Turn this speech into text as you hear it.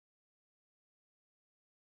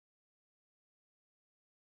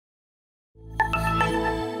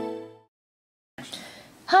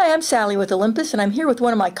Hi, I'm Sally with Olympus, and I'm here with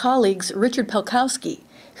one of my colleagues, Richard Pelkowski,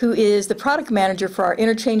 who is the product manager for our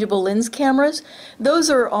interchangeable lens cameras. Those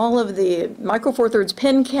are all of the Micro Four Thirds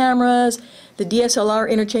pen cameras, the DSLR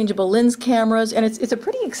interchangeable lens cameras, and it's a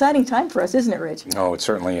pretty exciting time for us, isn't it, Rich? Oh, it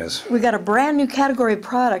certainly is. We've got a brand new category of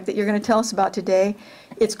product that you're going to tell us about today.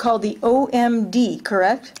 It's called the OM-D,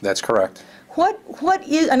 correct? That's correct. What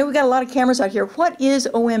is, I know we've got a lot of cameras out here, what is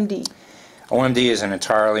OM-D? OM-D is an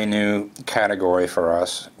entirely new category for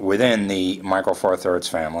us within the Micro Four Thirds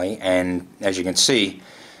family, and as you can see,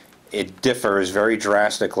 it differs very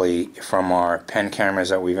drastically from our pen cameras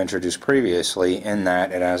that we've introduced previously in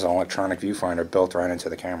that it has an electronic viewfinder built right into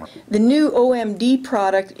the camera. The new OM-D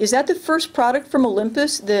product, is that the first product from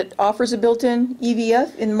Olympus that offers a built-in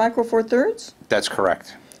EVF in Micro Four Thirds? That's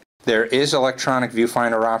correct. There is electronic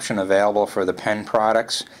viewfinder option available for the pen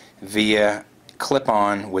products via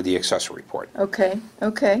clip-on with the accessory port. Okay,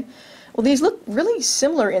 okay. Well, these look really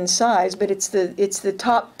similar in size, but it's the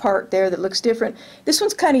top part there that looks different. This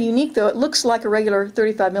one's kind of unique, though. It looks like a regular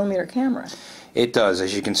 35mm camera. It does.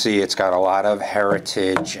 As you can see, it's got a lot of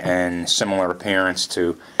heritage and similar appearance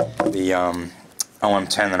to the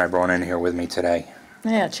OM-10 that I brought in here with me today.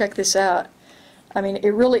 Yeah, check this out. I mean,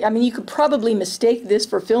 you could probably mistake this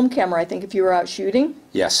for film camera, I think, if you were out shooting.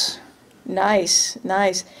 Yes. Nice,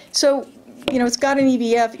 nice. So, you know, it's got an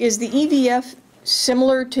EVF. Is the EVF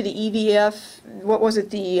similar to the EVF, what was it,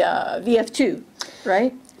 the VF2,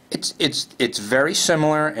 right? It's very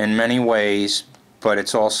similar in many ways, but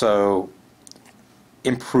it's also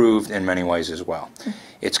improved in many ways as well.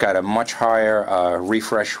 It's got a much higher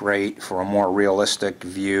refresh rate for a more realistic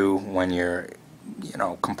view when you're, you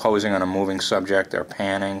know, composing on a moving subject or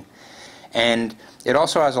panning. And it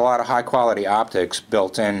also has a lot of high-quality optics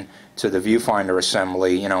built in to the viewfinder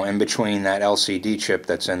assembly, you know, in between that LCD chip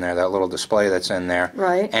that's in there, that little display that's in there,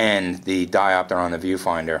 right, and the diopter on the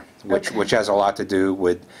viewfinder, which has a lot to do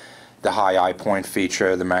with the high eye point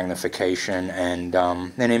feature, the magnification, and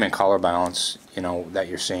even color balance, you know, that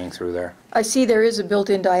you're seeing through there. I see there is a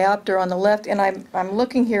built-in diopter on the left, and I'm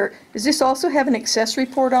looking here. Does this also have an accessory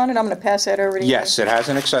port on it? I'm going to pass that over to you. Yes, it has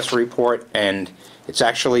an accessory port, and it's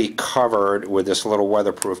actually covered with this little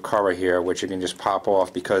weatherproof cover here, which you can just pop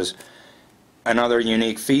off, because another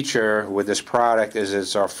unique feature with this product is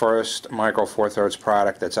it's our first Micro Four Thirds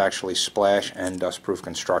product that's actually splash and dustproof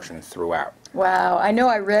construction throughout. Wow, I know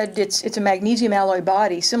I read it's a magnesium alloy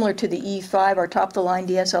body similar to the E5, our top-of-the-line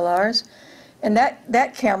DSLRs, and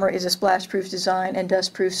that camera is a splash-proof design and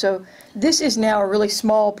dust-proof, so this is now a really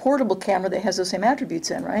small portable camera that has those same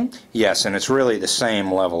attributes in, right? Yes, and it's really the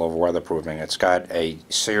same level of weatherproofing. It's got a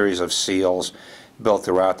series of seals built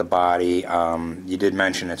throughout the body. You did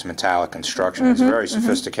mention its metallic construction. It's very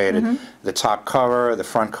sophisticated. The top cover, the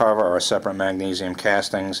front cover are separate magnesium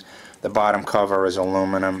castings. The bottom cover is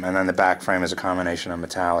aluminum, and then the back frame is a combination of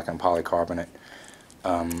metallic and polycarbonate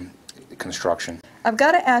construction. I've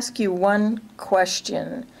got to ask you one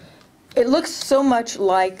question. It looks so much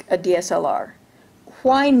like a DSLR.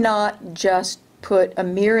 Why not just put a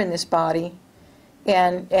mirror in this body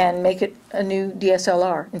and make it a new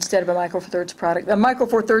DSLR instead of a Micro Four Thirds product? A Micro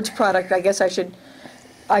Four Thirds product, I guess I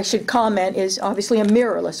should comment, is obviously a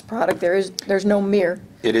mirrorless product. There's no mirror.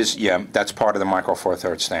 It is, yeah, that's part of the Micro Four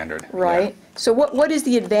Thirds standard. Right. Yeah. So what is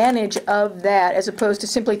the advantage of that as opposed to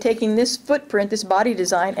simply taking this footprint, this body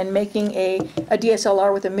design, and making a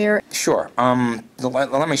DSLR with a mirror? Sure.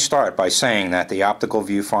 Let me start by saying that the optical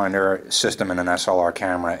viewfinder system in an SLR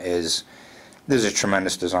camera this is a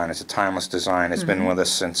tremendous design. It's a timeless design. It's been with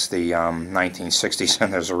us since the 1960s,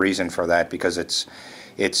 and there's a reason for that, because it's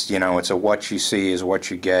you know, it's a what you see is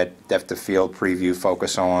what you get, depth of field, preview,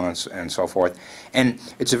 focus on, and so forth. And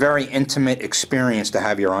it's a very intimate experience to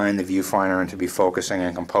have your eye in the viewfinder and to be focusing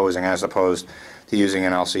and composing as opposed to using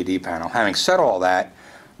an LCD panel. Having said all that,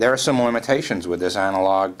 there are some limitations with this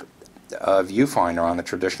analog viewfinder on the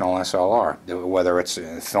traditional SLR, whether it's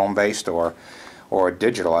film-based or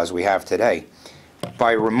digital as we have today.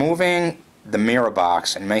 By removing the mirror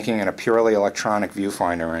box and making it a purely electronic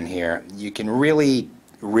viewfinder in here, you can really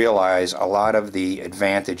realize a lot of the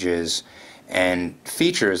advantages and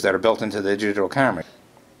features that are built into the digital camera.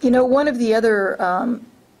 You know, one of the other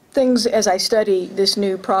things as I study this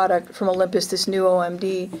new product from Olympus, this new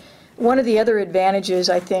OM-D, one of the other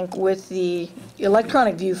advantages, I think, with the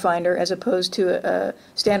electronic viewfinder as opposed to a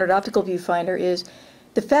standard optical viewfinder is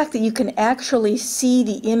the fact that you can actually see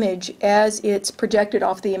the image as it's projected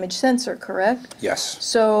off the image sensor, correct? Yes.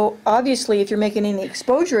 So obviously if you're making any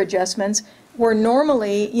exposure adjustments, where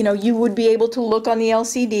normally, you know, you would be able to look on the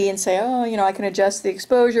LCD and say, oh, you know, I can adjust the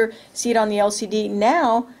exposure, see it on the LCD.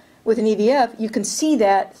 Now, with an EVF, you can see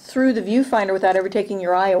that through the viewfinder without ever taking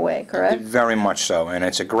your eye away, correct? Very much so, and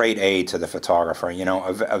it's a great aid to the photographer. You know,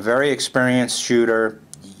 a very experienced shooter,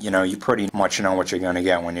 you know, you pretty much know what you're going to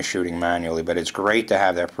get when you're shooting manually, but it's great to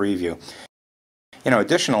have that preview. You know,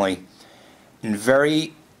 additionally, in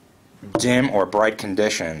very dim or bright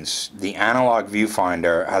conditions, the analog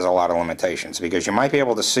viewfinder has a lot of limitations because you might be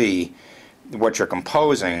able to see what you're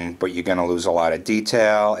composing, but you're going to lose a lot of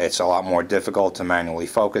detail. It's a lot more difficult to manually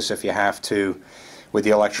focus if you have to. With the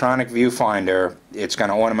electronic viewfinder, it's going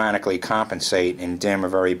to automatically compensate in dim or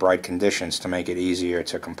very bright conditions to make it easier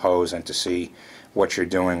to compose and to see what you're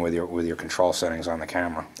doing with your control settings on the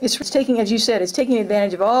camera. It's taking, as you said, it's taking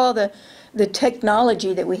advantage of all the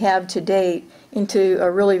technology that we have to date into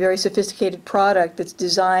a really very sophisticated product that's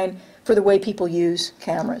designed for the way people use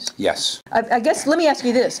cameras. Yes. I guess, let me ask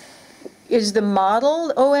you this. Is the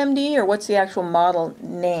model OM-D, or what's the actual model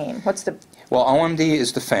name? What's the... Well, OM-D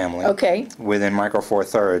is the family. Okay. Within Micro Four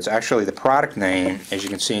Thirds. Actually, the product name, as you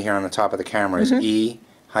can see here on the top of the camera, is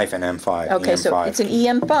E-M5. Okay, so it's an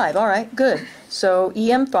EM5. All right, good. So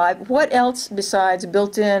EM5. What else besides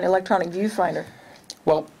built-in electronic viewfinder?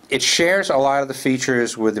 Well, it shares a lot of the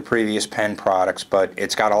features with the previous pen products, but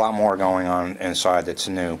it's got a lot more going on inside that's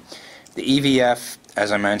new. The EVF,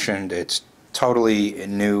 as I mentioned, it's totally a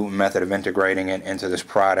new method of integrating it into this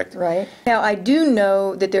product. Right. Now, I do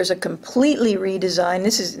know that there's a completely redesigned,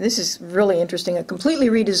 this is really interesting, a completely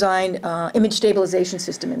redesigned image stabilization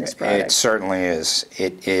system in this product. It certainly is.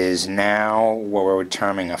 It is now what we're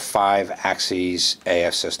terming a 5-axis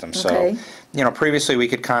AF system. Okay. So, you know, previously we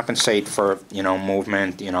could compensate for, you know,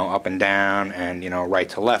 movement, you know, up and down and, you know, right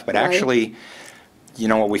to left, but actually, you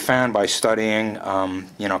know, what we found by studying,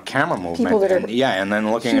 you know, camera movement, and then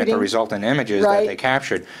looking at the resultant images that they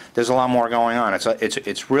captured, there's a lot more going on.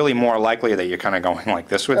 It's really more likely that you're kind of going like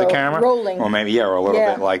this with the camera, rolling, or maybe or a little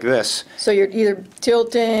bit like this. So you're either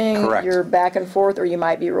tilting, you're back and forth, or you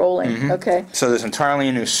might be rolling. Okay. So there's entirely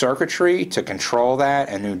a new circuitry to control that,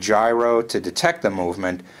 a new gyro to detect the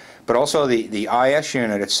movement. But also the IS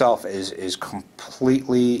unit itself is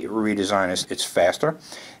completely redesigned. It's faster,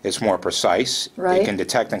 it's more precise, it can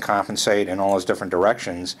detect and compensate in all those different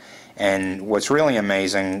directions. And what's really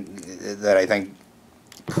amazing that I think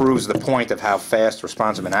proves the point of how fast,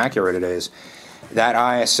 responsive, and accurate it is,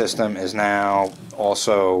 that IS system is now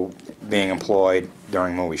also being employed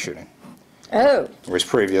during movie shooting. Oh. Whereas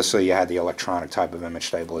previously you had the electronic type of image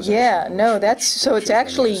stabilization. Yeah, no, that's, so it's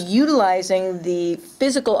actually utilizing the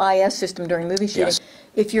physical IS system during movie shooting. Yes.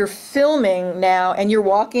 If you're filming now and you're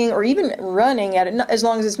walking or even running at it, as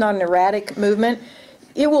long as it's not an erratic movement,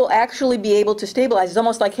 it will actually be able to stabilize. It's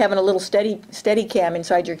almost like having a little steady cam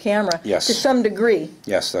inside your camera to some degree.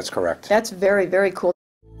 Yes, that's correct. That's very, very cool.